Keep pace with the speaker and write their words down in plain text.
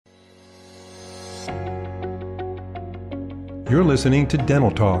You're listening to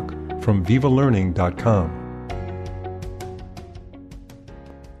Dental Talk from VivaLearning.com.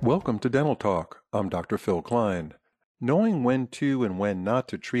 Welcome to Dental Talk. I'm Dr. Phil Klein. Knowing when to and when not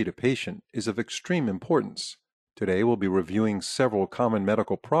to treat a patient is of extreme importance. Today we'll be reviewing several common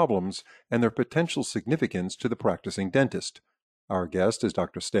medical problems and their potential significance to the practicing dentist. Our guest is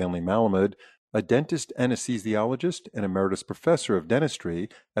Dr. Stanley Malamed, a dentist anesthesiologist and emeritus professor of dentistry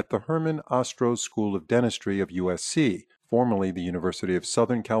at the Herman Ostrow School of Dentistry of USC, formerly the University of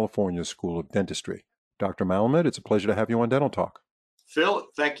Southern California School of Dentistry. Dr. Malamed, it's a pleasure to have you on Dental Talk. Phil,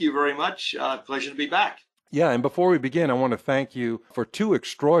 thank you very much. Pleasure to be back. Yeah, and before we begin, I want to thank you for two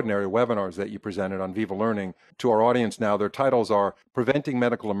extraordinary webinars that you presented on Viva Learning to our audience now. Their titles are Preventing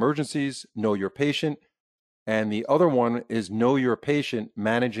Medical Emergencies, Know Your Patient, and the other one is Know Your Patient,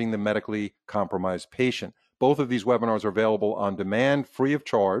 Managing the Medically Compromised Patient. Both of these webinars are available on demand, free of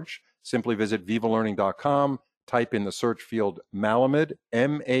charge. Simply visit VivaLearning.com, type in the search field Malamed,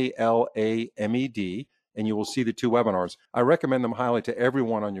 M-A-L-A-M-E-D, and you will see the two webinars. I recommend them highly to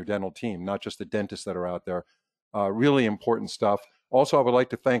everyone on your dental team, not just the dentists that are out there. Really important stuff. Also, I would like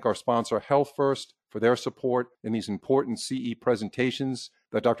to thank our sponsor, Health First, for their support in these important CE presentations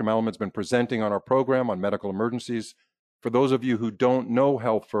that Dr. Malamed's been presenting on our program on medical emergencies. For those of you who don't know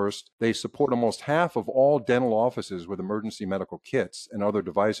Health First, they support almost half of all dental offices with emergency medical kits and other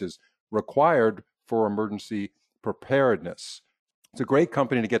devices required for emergency preparedness. It's a great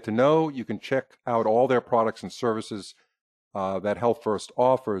company to get to know. You can check out all their products and services that Health First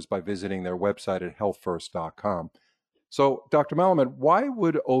offers by visiting their website at healthfirst.com. So, Dr. Malamed, why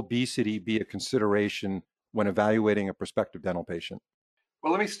would obesity be a consideration when evaluating a prospective dental patient?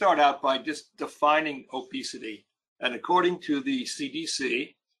 Well, let me start out by just defining obesity. And according to the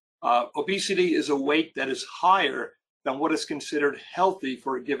CDC, obesity is a weight that is higher than what is considered healthy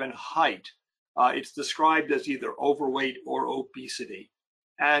for a given height. It's described as either overweight or obesity.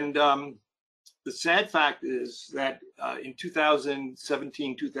 And the sad fact is that in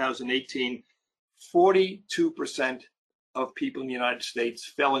 2017, 2018, 42% of people in the United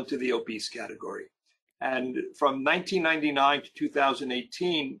States fell into the obese category. And from 1999 to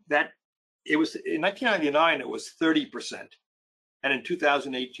 2018, in 1999, it was 30%. And in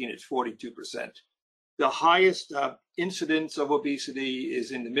 2018, it's 42%. The highest incidence of obesity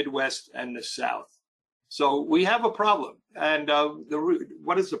is in the Midwest and the South. So we have a problem. And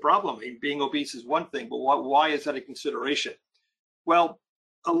what is the problem? I mean, being obese is one thing, but why is that a consideration? Well,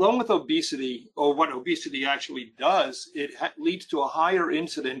 along with obesity, or what obesity actually does, it leads to a higher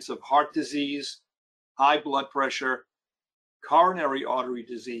incidence of heart disease, high blood pressure, coronary artery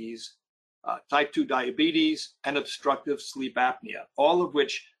disease, type 2 diabetes, and obstructive sleep apnea, all of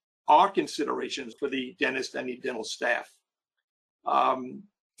which are considerations for the dentist and the dental staff.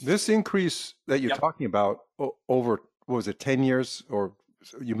 This increase that you're talking about over, what was it, 10 years? Or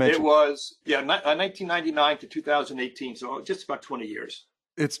you mentioned? It was, 1999 to 2018, so just about 20 years.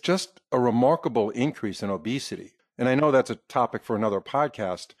 It's just a remarkable increase in obesity. And I know that's a topic for another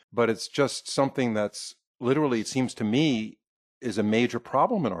podcast, but it's just something that's literally, it seems to me, is a major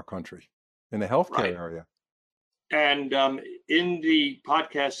problem in our country, in the healthcare area. And in the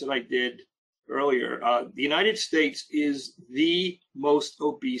podcast that I did earlier, the United States is the most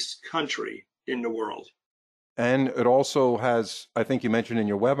obese country in the world. And it also has, I think you mentioned in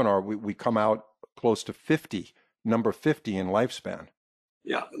your webinar, we come out close to 50, number 50 in lifespan.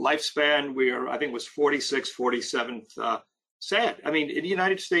 Yeah, lifespan, I think it was 46th, 47th. Sad. I mean, in the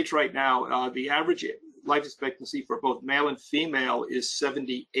United States right now, the average life expectancy for both male and female is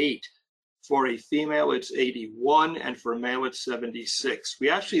 78. For a female, it's 81, and for a male, it's 76.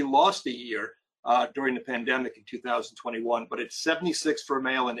 We actually lost a year during the pandemic in 2021, but it's 76 for a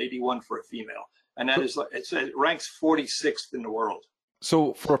male and 81 for a female. And that is, it ranks 46th in the world.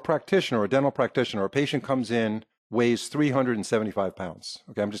 So for a practitioner, a dental practitioner, a patient comes in, weighs 375 pounds.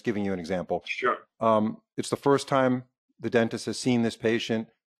 Okay, I'm just giving you an example. Sure. It's the first time the dentist has seen this patient.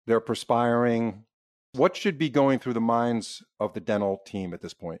 They're perspiring. What should be going through the minds of the dental team at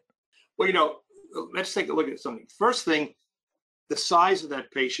this point? Well, let's take a look at something. First thing, the size of that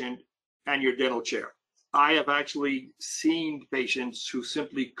patient and your dental chair. I have actually seen patients who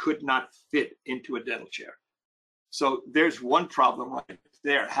simply could not fit into a dental chair. So there's one problem right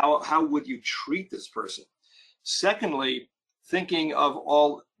there. How would you treat this person? Secondly, thinking of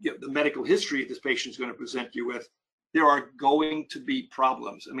all the medical history this patient is going to present you with, there are going to be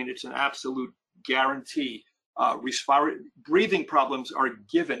problems. I mean, it's an absolute guarantee. Breathing problems are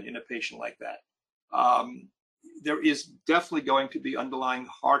given in a patient like that. There is definitely going to be underlying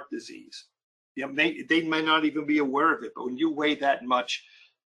heart disease. They may not even be aware of it, but when you weigh that much,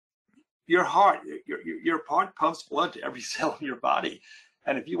 your heart, your heart pumps blood to every cell in your body.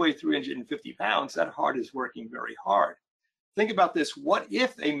 And if you weigh 350 pounds, that heart is working very hard. Think about this. What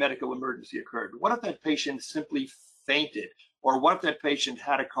if a medical emergency occurred? What if that patient simply fainted? Or what if that patient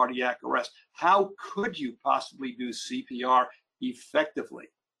had a cardiac arrest? How could you possibly do CPR effectively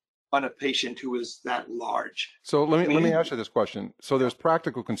on a patient who is that large? So let me ask you this question. So there's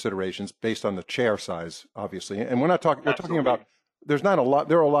practical considerations based on the chair size, obviously, and we're talking about, there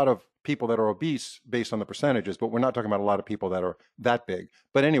are a lot of people that are obese based on the percentages, but we're not talking about a lot of people that are that big.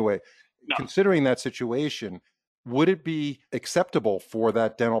 But anyway, considering that situation, would it be acceptable for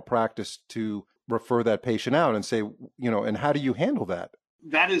that dental practice to refer that patient out and say, and how do you handle that?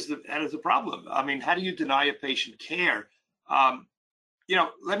 That is the problem. I mean, how do you deny a patient care?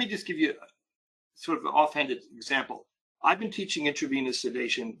 Let me just give you sort of an offhanded example. I've been teaching intravenous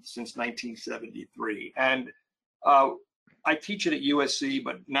sedation since 1973, and I teach it at USC,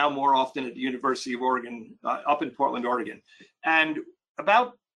 but now more often at the University of Oregon, up in Portland, Oregon. And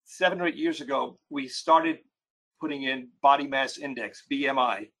about 7 or 8 years ago, we started putting in body mass index,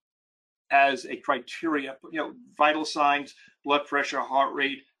 BMI, as a criteria, vital signs, blood pressure, heart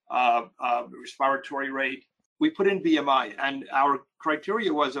rate, respiratory rate. We put in BMI, and our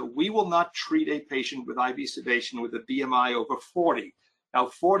criteria was that we will not treat a patient with IV sedation with a BMI over 40. Now,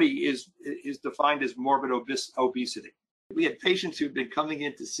 40 is defined as morbid obesity. We had patients who'd been coming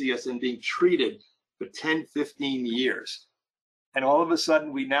in to see us and being treated for 10, 15 years. And all of a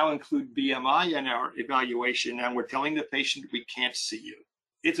sudden, we now include BMI in our evaluation, and we're telling the patient we can't see you.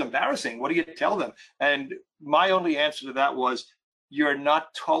 It's embarrassing. What do you tell them? And my only answer to that was, you're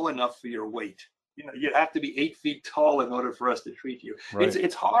not tall enough for your weight. You have to be 8 feet tall in order for us to treat you. Right.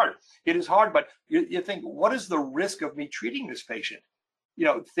 It's hard. It is hard, but you think, what is the risk of me treating this patient?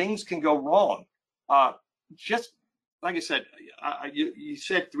 Things can go wrong. Just like I said, you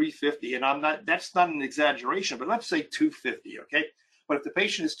said 350, and that's not an exaggeration, but let's say 250, okay? But if the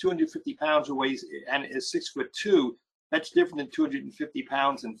patient is 250 pounds and is 6'2", that's different than 250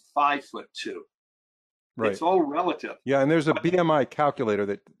 pounds and 5'2". Right. It's all relative. Yeah, and there's a BMI calculator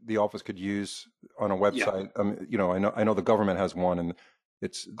that the office could use on a website. Yeah. I know the government has one, and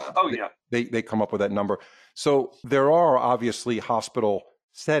it's they come up with that number. So there are obviously hospital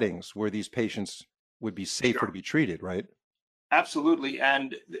settings where these patients would be safer to be treated, right? Absolutely.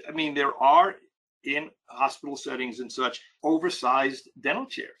 And I mean, there are in hospital settings and such oversized dental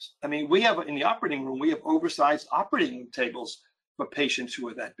chairs. I mean, we have in the operating room, we have oversized operating tables for patients who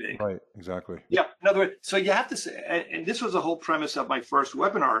are that big. Right, exactly. Yeah, in other words, so you have to say, and this was the whole premise of my first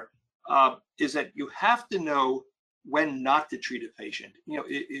webinar, is that you have to know when not to treat a patient.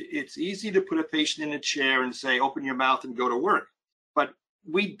 It's easy to put a patient in a chair and say, open your mouth and go to work. But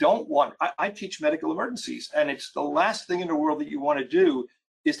we don't want, I teach medical emergencies, and it's the last thing in the world that you want to do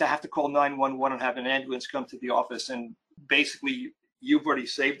is to have to call 911 and have an ambulance come to the office, and basically you've already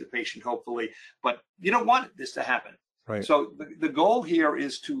saved the patient, hopefully, but you don't want this to happen. Right. So the goal here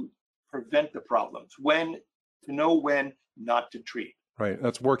is to prevent the problems, to know when not to treat. Right.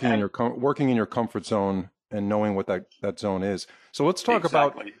 That's working in your comfort zone and knowing what that zone is. So let's talk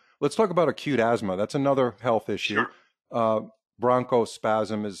about acute asthma. That's another health issue. Sure.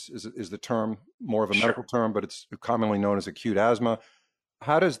 Bronchospasm is the term, more of a medical term, but it's commonly known as acute asthma.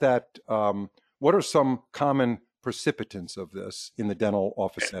 How does that, what are some common precipitants of this in the dental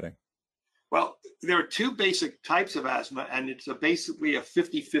office setting? Well, there are two basic types of asthma, and it's basically a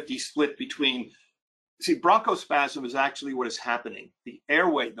 50-50 split between, bronchospasm is actually what is happening. The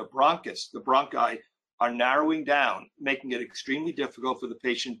airway, the bronchi are narrowing down, making it extremely difficult for the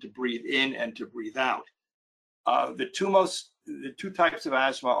patient to breathe in and to breathe out. The two types of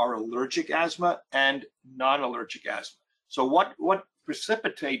asthma are allergic asthma and non-allergic asthma. So what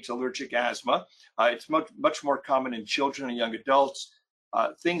precipitates allergic asthma? It's much more common in children and young adults.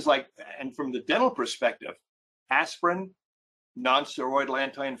 Things like, and from the dental perspective, aspirin, non-steroidal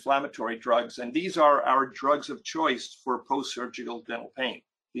anti-inflammatory drugs, and these are our drugs of choice for post-surgical dental pain,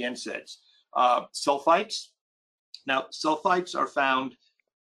 the NSAIDs. Sulfites. Now, sulfites are found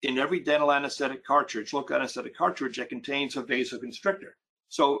in every dental anesthetic cartridge, local anesthetic cartridge that contains a vasoconstrictor.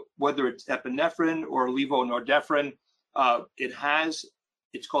 So whether it's epinephrine or levonorepinephrine,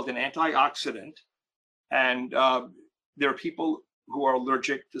 it's called an antioxidant, and there are people who are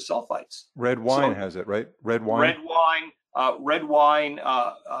allergic to sulfites. Red wine has it, right? Red wine,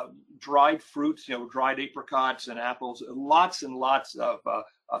 dried fruits, dried apricots and apples, lots and lots of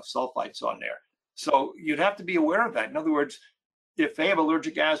sulfites on there. So you'd have to be aware of that. In other words, if they have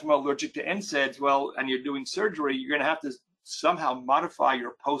allergic asthma, allergic to NSAIDs, and you're doing surgery, you're going to have to somehow modify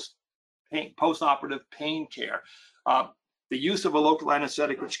your post-operative pain care. The use of a local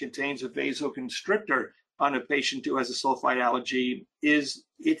anesthetic which contains a vasoconstrictor on a patient who has a sulfite allergy it's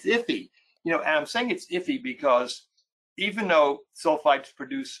iffy. And I'm saying it's iffy because even though sulfites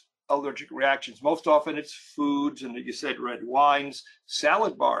produce allergic reactions, most often it's foods, and you said red wines,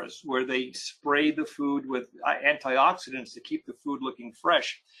 salad bars, where they spray the food with antioxidants to keep the food looking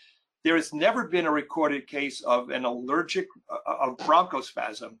fresh. There has never been a recorded case of an allergic of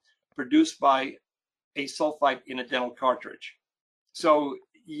bronchospasm produced by a sulfite in a dental cartridge. So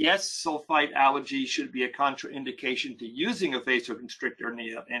yes, sulfite allergy should be a contraindication to using a vasoconstrictor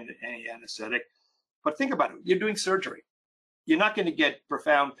and any anesthetic. But think about it, you're doing surgery. You're not going to get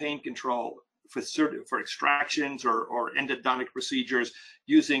profound pain control for extractions or endodontic procedures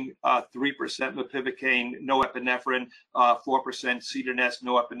using 3% mepivacaine, no epinephrine, 4% Ceternest,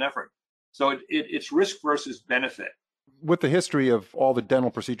 no epinephrine. So it's risk versus benefit. With the history of all the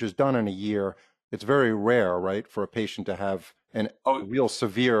dental procedures done in a year, it's very rare, right, for a patient to have a real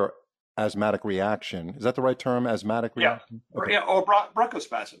severe asthmatic reaction. Is that the right term, asthmatic reaction? Okay. Yeah, or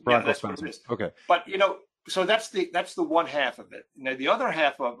bronchospasm. Yeah, that's what it is. Okay. But, so that's the one half of it. Now, the other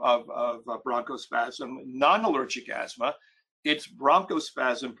half of bronchospasm, non-allergic asthma, it's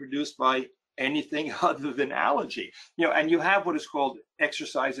bronchospasm produced by anything other than allergy. And you have what is called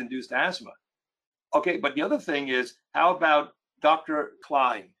exercise-induced asthma. Okay, but the other thing is, how about Dr.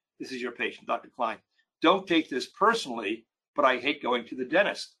 Klein? This is your patient, Dr. Klein. Don't take this personally, but I hate going to the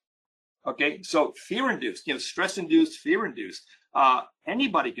dentist. Okay, so fear-induced, stress-induced, fear-induced.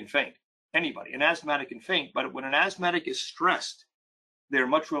 Anybody can faint. Anybody. An asthmatic can faint, but when an asthmatic is stressed, they're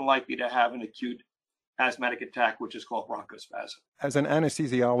much more likely to have an acute asthmatic attack, which is called bronchospasm. As an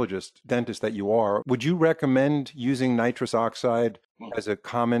anesthesiologist, dentist that you are, would you recommend using nitrous oxide as a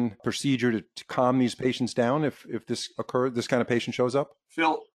common procedure to calm these patients down if this kind of patient shows up?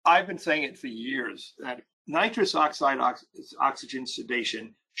 Phil, I've been saying it for years that nitrous oxide oxygen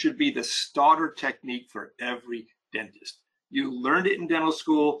sedation should be the starter technique for every dentist. You learned it in dental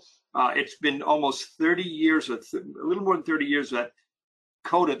school. It's been almost 30 years, a little more than 30 years that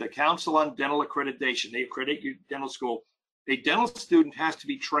CODA, the Council on Dental Accreditation, they accredit your dental school. A dental student has to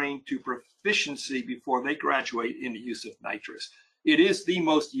be trained to proficiency before they graduate in the use of nitrous. It is the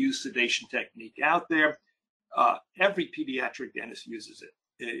most used sedation technique out there. Every pediatric dentist uses it.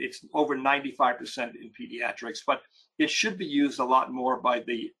 It's over 95% in pediatrics, but it should be used a lot more by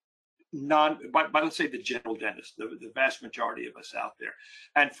let's say the general dentist, the vast majority of us out there.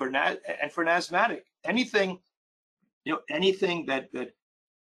 And for an asthmatic, anything that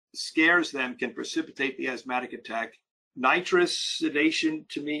scares them can precipitate the asthmatic attack. Nitrous sedation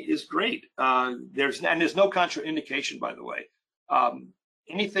to me is great. There's no contraindication, by the way.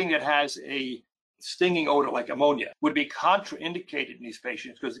 Anything that has a stinging odor like ammonia would be contraindicated in these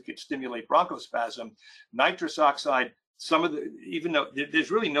patients because it could stimulate bronchospasm. Nitrous oxide, even though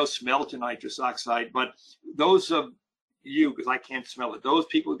there's really no smell to nitrous oxide, but those of you, because I can't smell it, those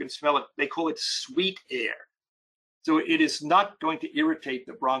people who can smell it, they call it sweet air. So it is not going to irritate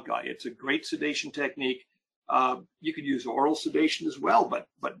the bronchi. It's a great sedation technique. You could use oral sedation as well,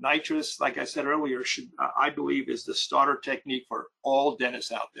 but nitrous, like I said earlier, I believe is the starter technique for all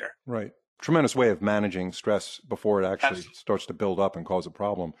dentists out there. Right. Tremendous way of managing stress before it actually starts to build up and cause a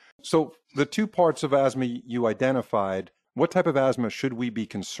problem. So the two parts of asthma you identified, what type of asthma should we be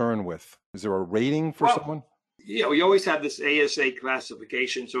concerned with? Is there a rating for someone? Yeah, we always have this ASA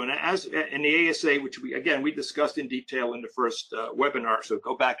classification. So in the ASA, which we discussed in detail in the first webinar, so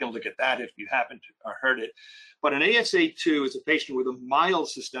go back and look at that if you haven't heard it. But an ASA2 is a patient with a mild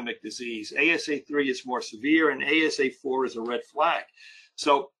systemic disease. ASA3 is more severe, and ASA4 is a red flag.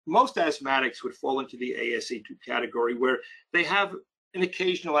 So most asthmatics would fall into the ASA2 category, where they have an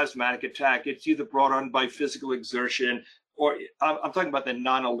occasional asthmatic attack. It's either brought on by physical exertion, or I'm talking about the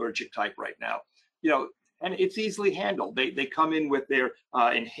non-allergic type right now. And it's easily handled. They come in with their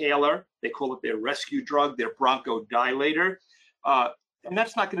inhaler. They call it their rescue drug, their bronchodilator. And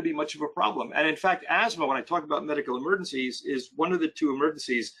that's not going to be much of a problem. And in fact, asthma, when I talk about medical emergencies, is one of the two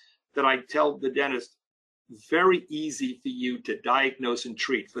emergencies that I tell the dentist, very easy for you to diagnose and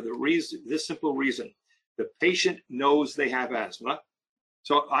treat for this simple reason. The patient knows they have asthma.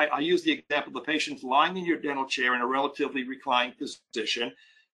 So I use the example, the patient's lying in your dental chair in a relatively reclined position.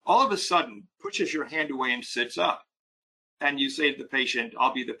 All of a sudden, pushes your hand away and sits up. And you say to the patient,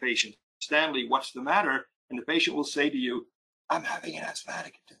 I'll be the patient, Stanley, what's the matter? And the patient will say to you, I'm having an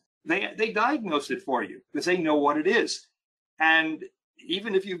asthmatic attack. They diagnose it for you because they know what it is. And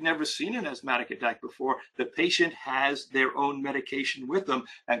even if you've never seen an asthmatic attack before, the patient has their own medication with them.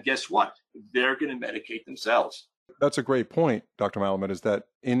 And guess what? They're going to medicate themselves. That's a great point, Dr. Malamed, is that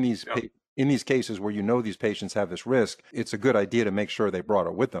in these in these cases where you know these patients have this risk, it's a good idea to make sure they brought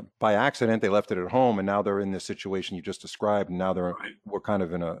it with them. By accident, they left it at home, and now they're in this situation you just described, and now Right. we're kind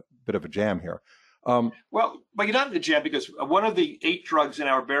of in a bit of a jam here. Well, but you're not in the jam because one of the 8 drugs in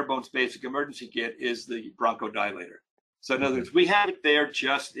our bare bones basic emergency kit is the bronchodilator. So in other words, we have it there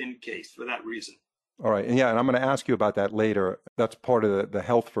just in case for that reason. All right. And yeah, and I'm going to ask you about that later. That's part of the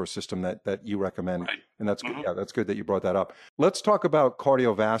Health First system that you recommend. Right. And that's good. Yeah, that's good that you brought that up. Let's talk about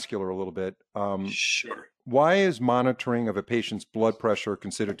cardiovascular a little bit. Sure. Why is monitoring of a patient's blood pressure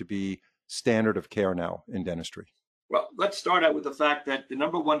considered to be standard of care now in dentistry? Well, let's start out with the fact that the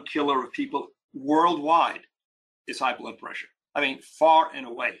number one killer of people worldwide is high blood pressure. I mean, far and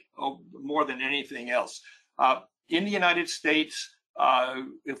away, more than anything else. In the United States,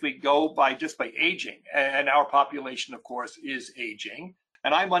 if we go by aging, and our population, of course, is aging,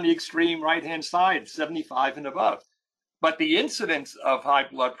 and I'm on the extreme right-hand side, 75 and above. But the incidence of high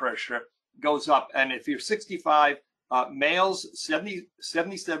blood pressure goes up. And if you're 65, males,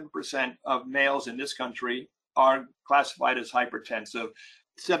 77% of males in this country are classified as hypertensive,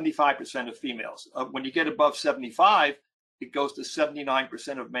 75% of females. When you get above 75, it goes to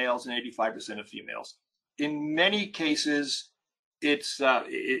 79% of males and 85% of females. In many cases, it's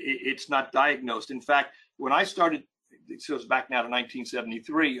not diagnosed. In fact, when I started, it goes back now to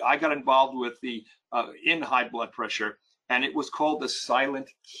 1973, I got involved with in high blood pressure, and it was called the silent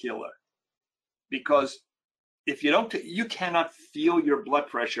killer. Because if you cannot feel your blood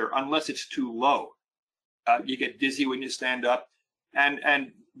pressure unless it's too low. You get dizzy when you stand up.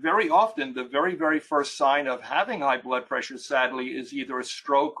 And very often, the very, very first sign of having high blood pressure, sadly, is either a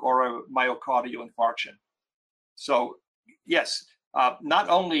stroke or a myocardial infarction. So, yes, not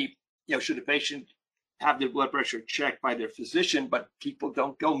only should a patient have their blood pressure checked by their physician, but people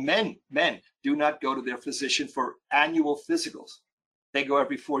don't go. Men do not go to their physician for annual physicals. They go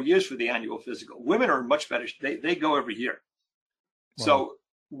every 4 years for the annual physical. Women are much better. They go every year. Wow. So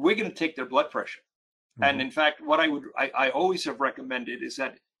we're going to take their blood pressure. Mm-hmm. And in fact, what I always have recommended is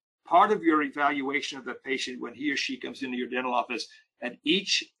that part of your evaluation of the patient when he or she comes into your dental office at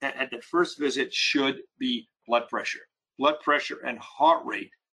the first visit should be blood pressure. Blood pressure and heart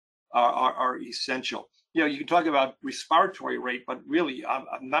rate are essential. You can talk about respiratory rate, but really,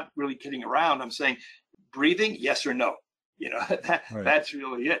 I'm not really kidding around. I'm saying breathing, yes or no. That's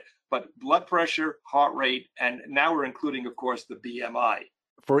really it. But blood pressure, heart rate, and now we're including, of course, the BMI.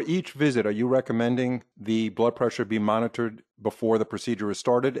 For each visit, are you recommending the blood pressure be monitored before the procedure is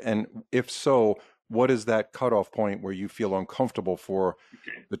started? And if so, what is that cutoff point where you feel uncomfortable for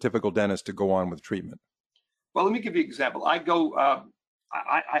the typical dentist to go on with treatment? Well, let me give you an example. I go,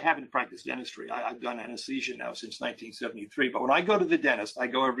 I haven't practiced dentistry. I've done anesthesia now since 1973. But when I go to the dentist, I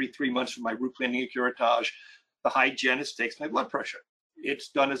go every 3 months for my root cleaning and curettage. The hygienist takes my blood pressure. It's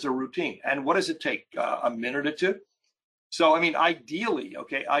done as a routine. And what does it take? A minute or two? So, I mean, ideally,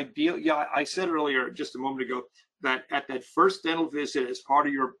 I said earlier, just a moment ago, that at that first dental visit, as part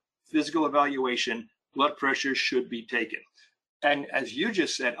of your physical evaluation, blood pressure should be taken. And as you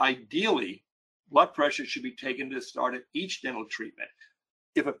just said, ideally, blood pressure should be taken to start at each dental treatment.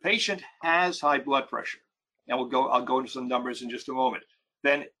 If a patient has high blood pressure, and I'll go into some numbers in just a moment,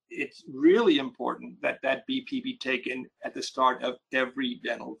 then it's really important that that BP be taken at the start of every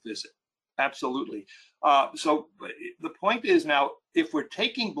dental visit. Absolutely. So the point is now, if we're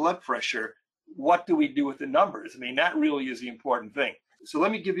taking blood pressure, what do we do with the numbers? I mean, that really is the important thing. So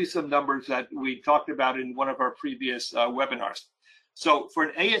let me give you some numbers that we talked about in one of our previous webinars. So for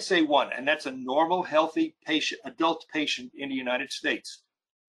an ASA1, and that's a normal, healthy patient, adult patient in the United States,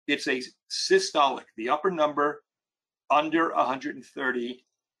 it's a systolic, the upper number under 130,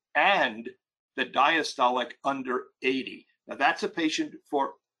 and the diastolic under 80. Now that's a patient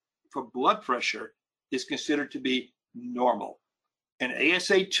for blood pressure is considered to be normal. An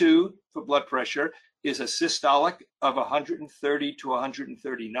ASA2 for blood pressure is a systolic of 130 to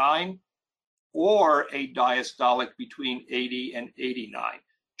 139, or a diastolic between 80 and 89.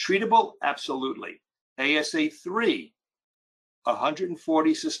 Treatable? Absolutely. ASA3,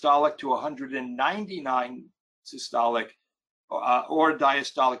 140 systolic to 199 systolic, or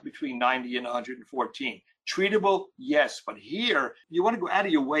diastolic between 90 and 114. Treatable? Yes, but here you want to go out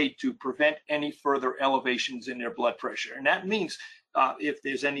of your way to prevent any further elevations in their blood pressure. And that means if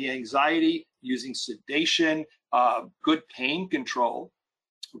there's any anxiety, using sedation, good pain control,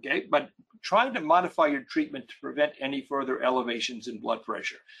 okay, but trying to modify your treatment to prevent any further elevations in blood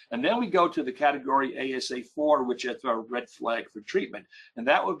pressure. And then we go to the category ASA4, which is a red flag for treatment. And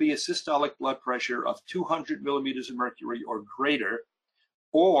that would be a systolic blood pressure of 200 millimeters of mercury or greater,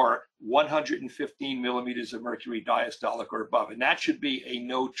 or 115 millimeters of mercury diastolic or above. And that should be a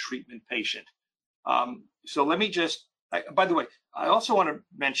no treatment patient. So let me just, by the way, I also want to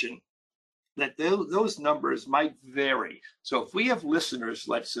mention that those numbers might vary. So if we have listeners,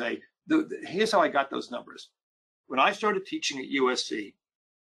 let's say, here's how I got those numbers. When I started teaching at USC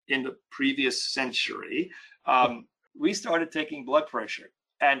in the previous century, we started taking blood pressure.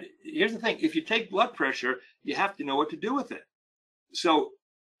 And here's the thing, if you take blood pressure, you have to know what to do with it. So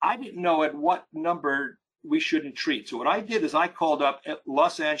I didn't know at what number we shouldn't treat. So what I did is I called up at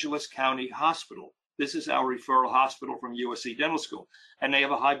Los Angeles County Hospital. This is our referral hospital from USC Dental School. And they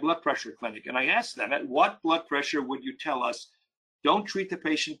have a high blood pressure clinic. And I asked them, at what blood pressure would you tell us, don't treat the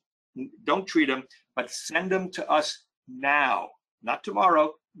patient, don't treat them, but send them to us now, not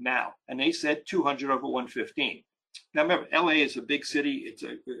tomorrow, now. And they said 200 over 115. Now remember, LA is a big city. It's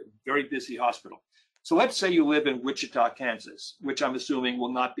a very busy hospital. So let's say you live in Wichita, Kansas, which I'm assuming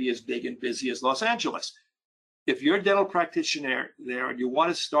will not be as big and busy as Los Angeles. If you're a dental practitioner there and you want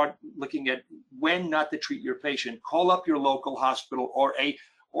to start looking at when not to treat your patient, call up your local hospital or a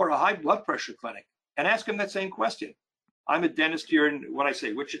high blood pressure clinic and ask them that same question. I'm a dentist here in what I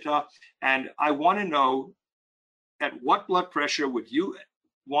say, Wichita, and I want to know at what blood pressure would you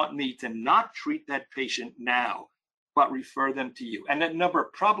want me to not treat that patient now, but refer them to you. And that number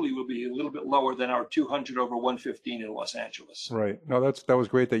probably will be a little bit lower than our 200 over 115 in Los Angeles. Right. No, that was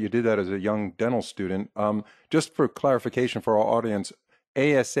great that you did that as a young dental student. Just for clarification for our audience,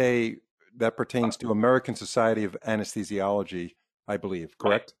 ASA, that pertains to American Society of Anesthesiology, I believe,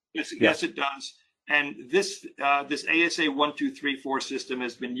 correct? Right. Yes, it does. And this ASA 1, 2, 3, 4 system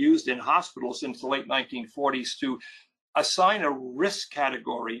has been used in hospitals since the late 1940s to assign a risk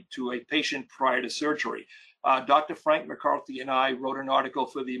category to a patient prior to surgery. Dr. Frank McCarthy and I wrote an article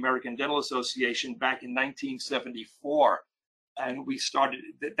for the American Dental Association back in 1974. And we started,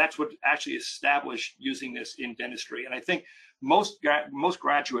 that's what actually established using this in dentistry. And I think most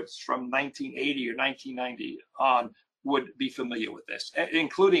graduates from 1980 or 1990 on would be familiar with this,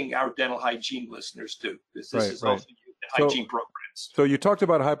 including our dental hygiene listeners too, because this is also hygiene programs. So you talked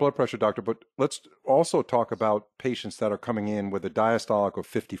about high blood pressure, doctor, but let's also talk about patients that are coming in with a diastolic of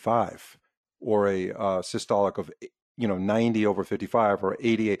 55 or a systolic of 90 over 55 or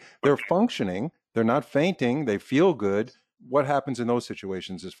 88. They're functioning, they're not fainting, they feel good. What happens in those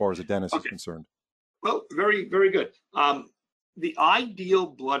situations as far as a dentist is concerned? Well, very, very good. The ideal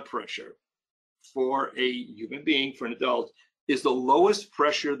blood pressure for a human being, for an adult, is the lowest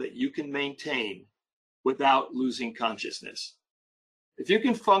pressure that you can maintain without losing consciousness. If you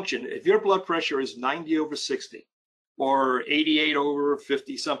can function, if your blood pressure is 90 over 60 or 88 over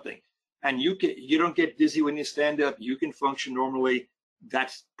 50 something, and you don't get dizzy when you stand up, you can function normally,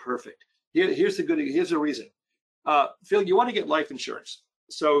 that's perfect. Here's a reason. Phil, you want to get life insurance.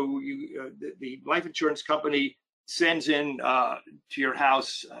 So the life insurance company sends in to your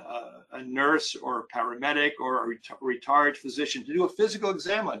house a nurse or a paramedic or a retired physician to do a physical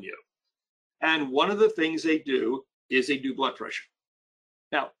exam on you. And one of the things they do is they do blood pressure.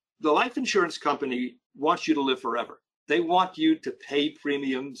 Now, the life insurance company wants you to live forever. They want you to pay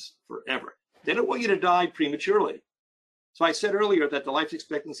premiums forever. They don't want you to die prematurely. So I said earlier that the life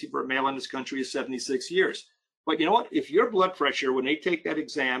expectancy for a male in this country is 76 years. But you know what? If your blood pressure, when they take that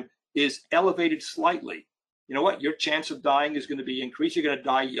exam, is elevated slightly, you know what? Your chance of dying is going to be increased. You're going to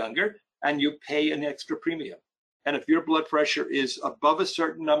die younger, and you pay an extra premium. And if your blood pressure is above a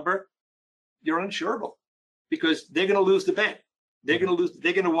certain number, you're uninsurable because they're going to lose the bet. They're going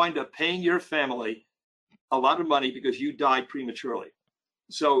to wind up paying your family a lot of money because you died prematurely.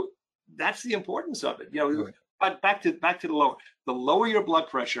 So that's the importance of it. But back to the lower your blood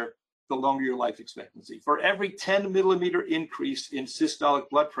pressure, the longer your life expectancy. For every 10 millimeter increase in systolic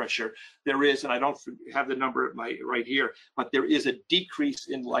blood pressure, there is, and I don't have the number right here, but there is a decrease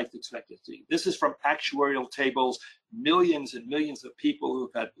in life expectancy. This is from actuarial tables, millions and millions of people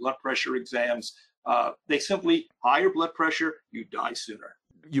who've had blood pressure exams. They simply, higher blood pressure, you die sooner.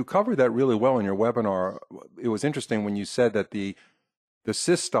 You covered that really well in your webinar. It was interesting when you said that the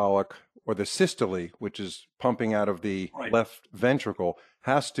systolic or the systole, which is pumping out of the left ventricle,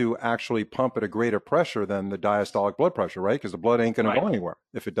 has to actually pump at a greater pressure than the diastolic blood pressure, right? Because the blood ain't going to go anywhere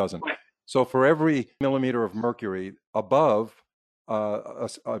if it doesn't. Right. So for every millimeter of mercury above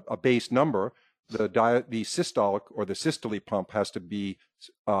a base number, the systolic or the systole pump has to be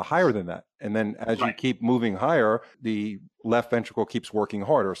higher than that. And then as you keep moving higher, the left ventricle keeps working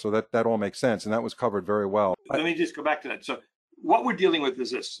harder. So that all makes sense. And that was covered very well. Let me just go back to that. So what we're dealing with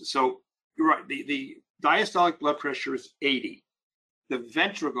is this. So you're right. The diastolic blood pressure is 80. The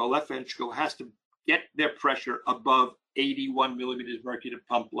ventricle, left ventricle, has to get their pressure above 81 millimeters of mercury to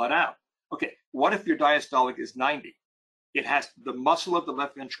pump blood out. Okay, what if your diastolic is 90? The muscle of the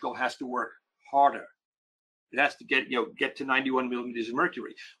left ventricle has to work harder. It has to get to 91 millimeters of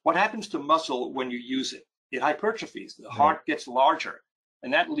mercury. What happens to muscle when you use it? It hypertrophies. The heart gets larger,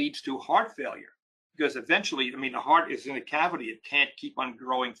 and that leads to heart failure because eventually, the heart is in a cavity. It can't keep on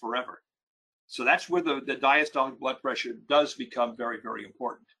growing forever. So that's where the diastolic blood pressure does become very, very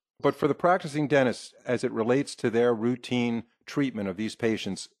important. But for the practicing dentist, as it relates to their routine treatment of these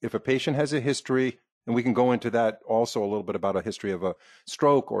patients, if a patient has a history, and we can go into that also a little bit about a history of a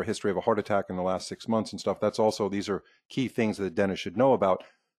stroke or a history of a heart attack in the last 6 months and stuff, these are key things that the dentist should know about.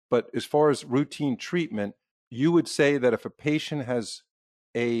 But as far as routine treatment, you would say that if a patient has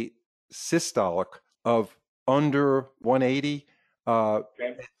a systolic of under 180,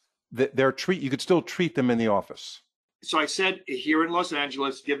 you could still treat them in the office. So I said here in Los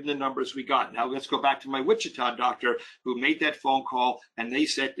Angeles, given the numbers we got. Now let's go back to my Wichita doctor who made that phone call, and they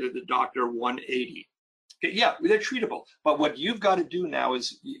said to the doctor 180. Okay, yeah, they're treatable. But what you've got to do now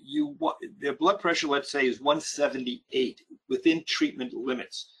is their blood pressure, let's say, is 178 within treatment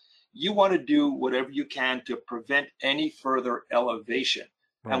limits. You want to do whatever you can to prevent any further elevation.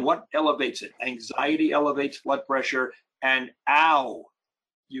 Right. And what elevates it? Anxiety elevates blood pressure, and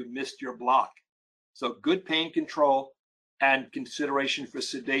you missed your block. So good pain control and consideration for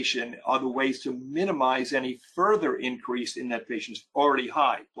sedation are the ways to minimize any further increase in that patient's already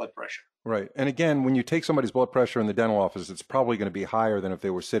high blood pressure. Right. And again, when you take somebody's blood pressure in the dental office, it's probably going to be higher than if they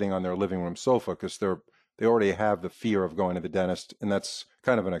were sitting on their living room sofa because they already have the fear of going to the dentist. And that's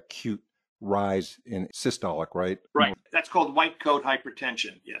kind of an acute rise in systolic, right? Right. That's called white coat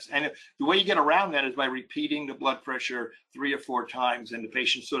hypertension. Yes. And the way you get around that is by repeating the blood pressure 3 or 4 times, and the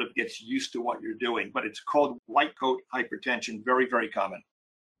patient sort of gets used to what you're doing. But it's called white coat hypertension. Very, very common.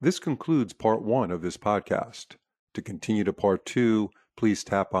 This concludes part 1 of this podcast. To continue to part 2, please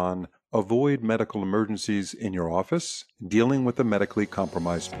tap on Avoid Medical Emergencies in Your Office, Dealing with a Medically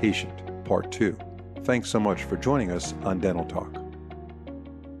Compromised Patient, part 2. Thanks so much for joining us on Dental Talk.